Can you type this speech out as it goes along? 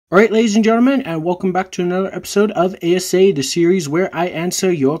Alright, ladies and gentlemen, and welcome back to another episode of A.S.A, the series where I answer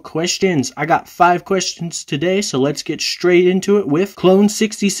your questions. I got 5 questions today, so let's get straight into it with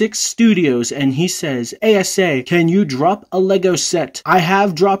Clone66 Studios, and he says, A.S.A, can you drop a Lego set? I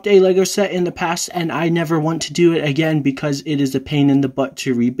have dropped a Lego set in the past, and I never want to do it again because it is a pain in the butt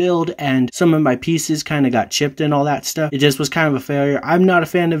to rebuild, and some of my pieces kind of got chipped and all that stuff. It just was kind of a failure. I'm not a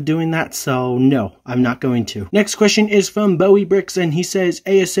fan of doing that, so no, I'm not going to. Next question is from Bowie Bricks, and he says,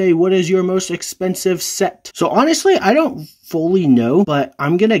 A.S.A, what is your most expensive set? So honestly, I don't fully know, but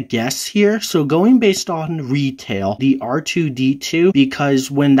I'm gonna guess here. So going based on retail, the R2-D2, because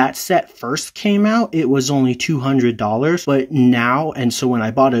when that set first came out, it was only $200, but now, and so when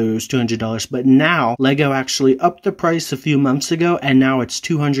I bought it, it was $200, but now Lego actually upped the price a few months ago, and now it's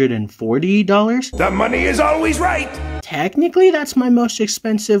 $240. The money is always right! Technically, that's my most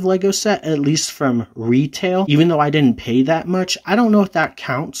expensive Lego set, at least from retail, even though I didn't pay that much. I don't know if that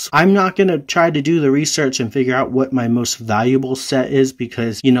counts. I'm not gonna try to do the research and figure out what my most valuable set is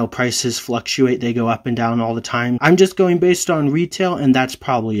because, you know, prices fluctuate. They go up and down all the time. I'm just going based on retail, and that's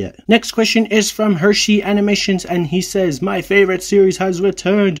probably it. Next question is from Hershey Animations, and he says, my favorite series has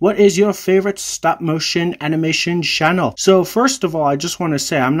returned. What is your favorite stop motion animation channel? So first of all, I just want to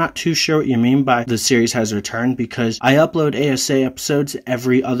say I'm not too sure what you mean by the series has returned, because I upload A.S.A episodes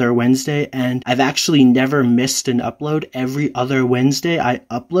every other Wednesday, and I've actually never missed an upload. Every other Wednesday I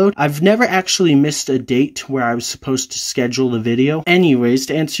upload. I've never actually missed a date where I was supposed to schedule the video. Anyways,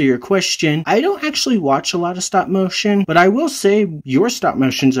 to answer your question, I don't actually watch a lot of stop motion, but I will say your stop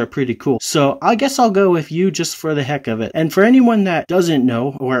motions are pretty cool. So I guess I'll go with you just for the heck of it. And for anyone that doesn't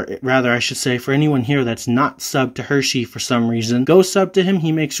know, or rather I should say for anyone here that's not subbed to Hershey for some reason, go sub to him.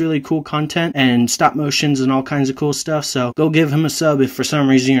 He makes really cool content and stop motions and all kinds of cool stuff. So go give him a sub if for some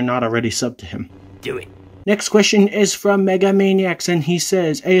reason you're not already subbed to him. Do it. Next question is from Mega Maniacs, and he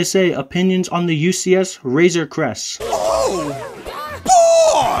says, A.S.A, opinions on the UCS Razor Crest. Oh,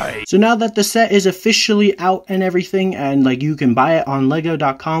 boy! So now that the set is officially out and everything, and like you can buy it on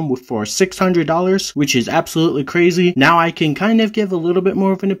lego.com for $600, which is absolutely crazy, now I can kind of give a little bit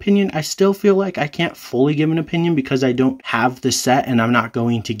more of an opinion. I still feel like I can't fully give an opinion because I don't have the set and I'm not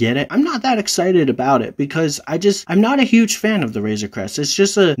going to get it. I'm not that excited about it because I'm not a huge fan of the Razor Crest. It's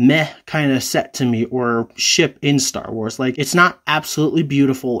just a meh kind of set to me, or ship in Star Wars. Like, it's not absolutely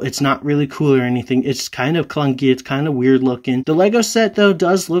beautiful. It's not really cool or anything. It's kind of clunky. It's kind of weird looking. The Lego set though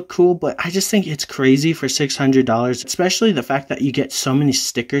does look cool, but I just think it's crazy for $600, especially the fact that you get so many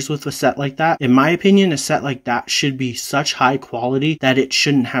stickers with a set like that. In my opinion, a set like that should be such high quality that it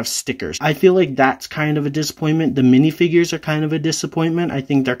shouldn't have stickers. I feel like that's kind of a disappointment. The minifigures are kind of a disappointment. I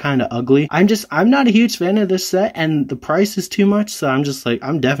think they're kind of ugly. I'm not a huge fan of this set, and the price is too much, so I'm just like,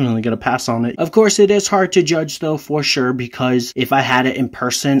 I'm definitely gonna pass on it. Of course, it is hard to judge though, for sure, because if I had it in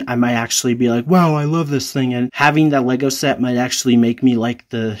person, I might actually be like, wow, I love this thing, and having that Lego set might actually make me like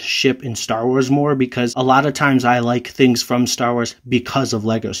the ship in Star Wars more, because a lot of times I like things from Star Wars because of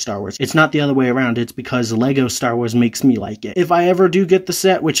Lego Star Wars. It's not the other way around. It's because Lego Star Wars makes me like it. If I ever do get the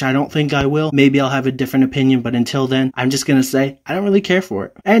set, which I don't think I will, maybe I'll have a different opinion, but until then, I'm just gonna say I don't really care for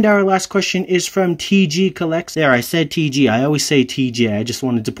it. And our last question is from TG Collects. There, I said TG. I always say TJ. I just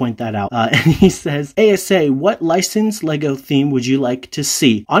wanted to point that out. And he says, A.S.A, what licensed Lego theme would you like to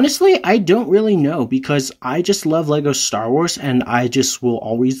see? Honestly, I don't really know, because I just love Lego Star Wars, and I just will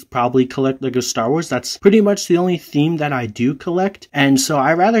always probably collect Lego Star Wars. That's pretty much the only theme that I do collect, and so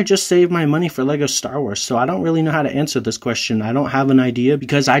I rather just save my money for Lego Star Wars. So I don't really know how to answer this question. I don't have an idea,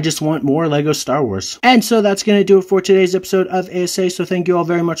 because I just want more Lego Star Wars. And so that's gonna do it for today's episode of A.S.A. So thank you all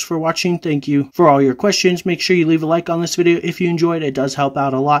very much for watching. Thank you for all your questions. Make sure you leave a like on this video if you enjoyed. It does help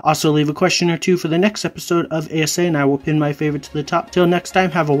out a lot. Also, leave a question or two for the next episode of A.S.A, and I will pin my favorite to the top. Till next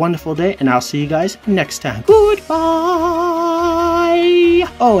time, have a wonderful day, and I'll see you guys next time. Goodbye!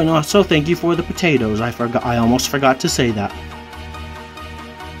 Oh, and also thank you for the potatoes. I almost forgot to say that.